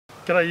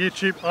G'day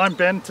YouTube, I'm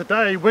Ben.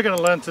 Today we're going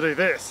to learn to do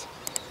this.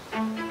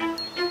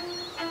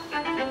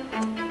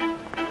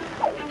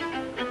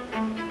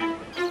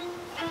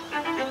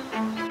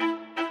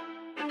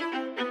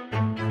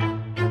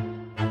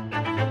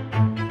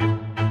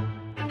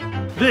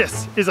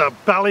 This is a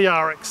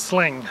Belearic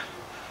sling,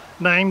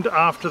 named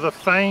after the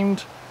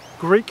famed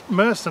Greek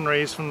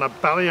mercenaries from the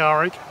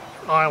Balearic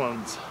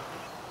Islands.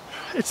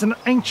 It's an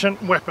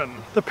ancient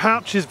weapon. The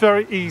pouch is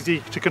very easy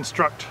to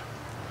construct.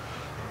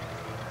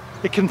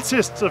 It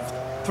consists of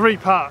 3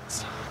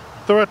 parts.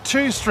 There are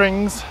 2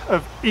 strings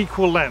of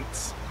equal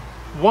lengths.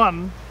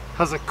 One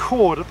has a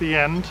cord at the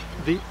end,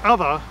 the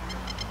other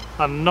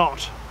a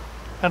knot,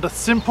 and a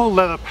simple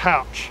leather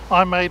pouch.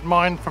 I made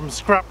mine from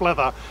scrap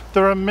leather.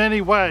 There are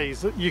many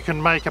ways that you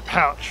can make a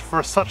pouch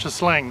for such a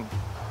sling.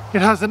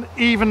 It has an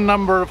even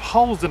number of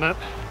holes in it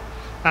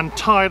and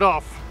tied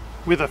off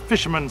with a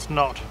fisherman's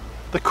knot.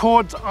 The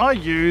cords I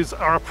use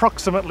are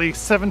approximately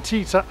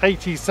 70 to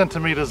 80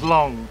 centimeters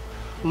long.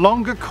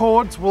 Longer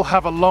cords will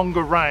have a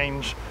longer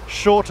range,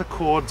 shorter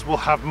cords will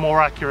have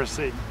more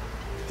accuracy.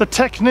 The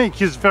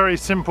technique is very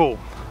simple.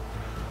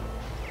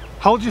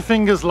 Hold your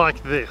fingers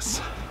like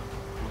this.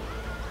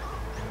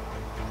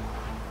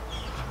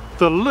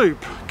 The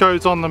loop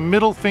goes on the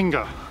middle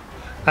finger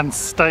and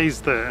stays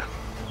there.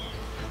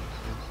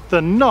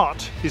 The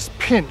knot is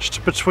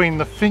pinched between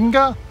the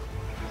finger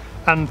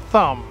and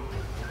thumb.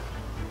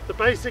 The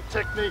basic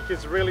technique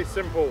is really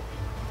simple.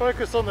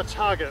 Focus on the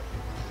target.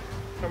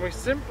 And we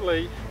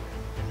simply,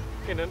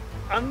 in an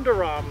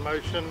underarm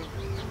motion,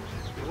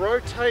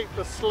 rotate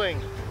the sling.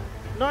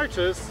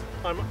 Notice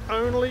I'm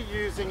only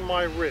using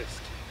my wrist,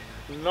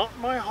 not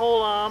my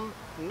whole arm,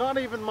 not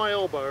even my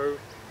elbow,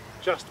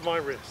 just my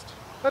wrist.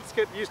 Let's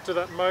get used to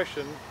that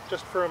motion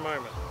just for a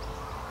moment.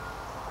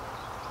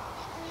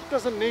 It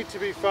doesn't need to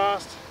be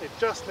fast, it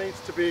just needs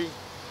to be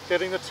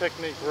getting the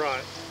technique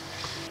right.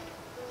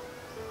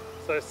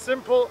 So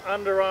simple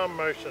underarm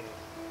motion.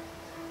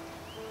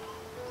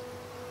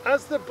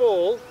 As the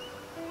ball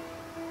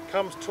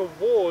comes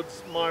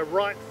towards my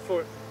right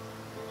foot,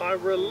 I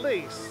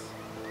release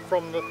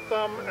from the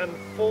thumb and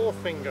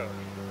forefinger.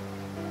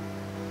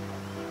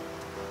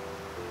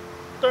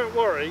 Don't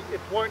worry,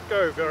 it won't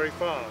go very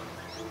far.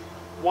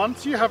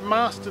 Once you have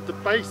mastered the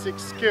basic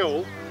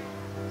skill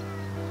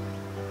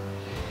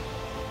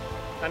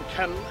and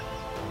can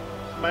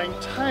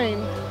maintain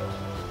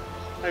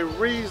a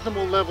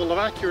reasonable level of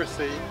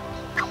accuracy,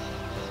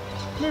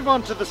 move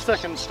on to the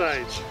second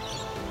stage.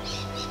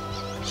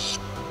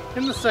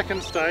 In the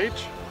second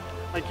stage,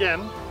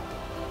 again,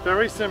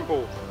 very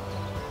simple.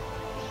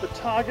 The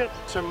target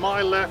to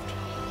my left,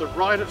 the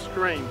right of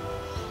screen.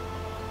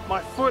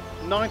 My foot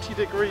 90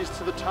 degrees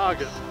to the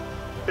target.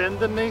 Bend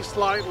the knee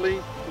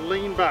slightly,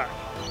 lean back.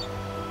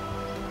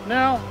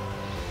 Now,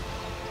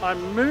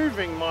 I'm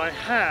moving my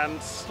hand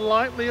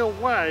slightly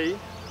away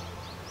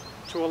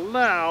to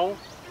allow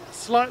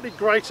slightly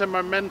greater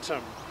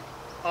momentum.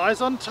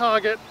 Eyes on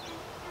target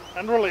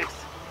and release.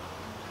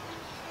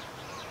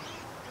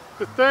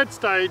 The third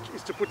stage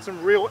is to put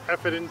some real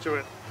effort into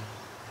it.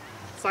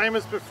 Same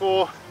as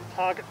before,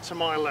 target to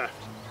my left.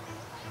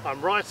 I'm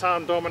right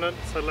arm dominant,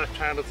 so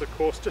left-handers of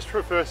course, just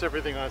reverse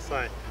everything I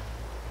say.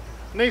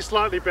 Knee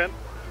slightly bent,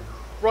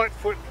 right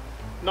foot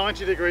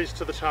 90 degrees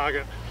to the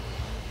target.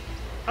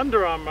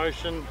 Underarm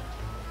motion,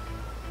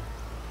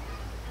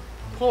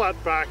 pull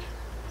that back,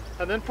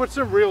 and then put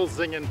some real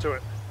zing into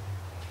it.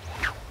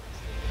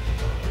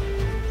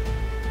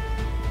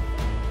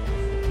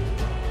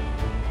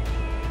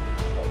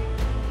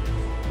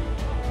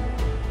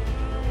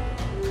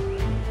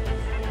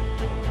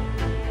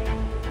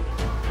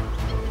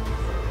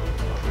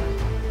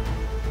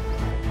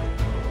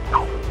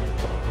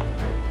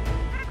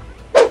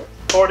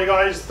 Alrighty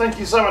guys, thank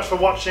you so much for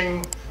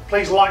watching.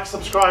 Please like,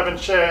 subscribe and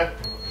share,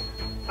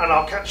 and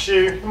I'll catch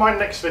you in my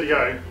next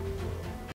video.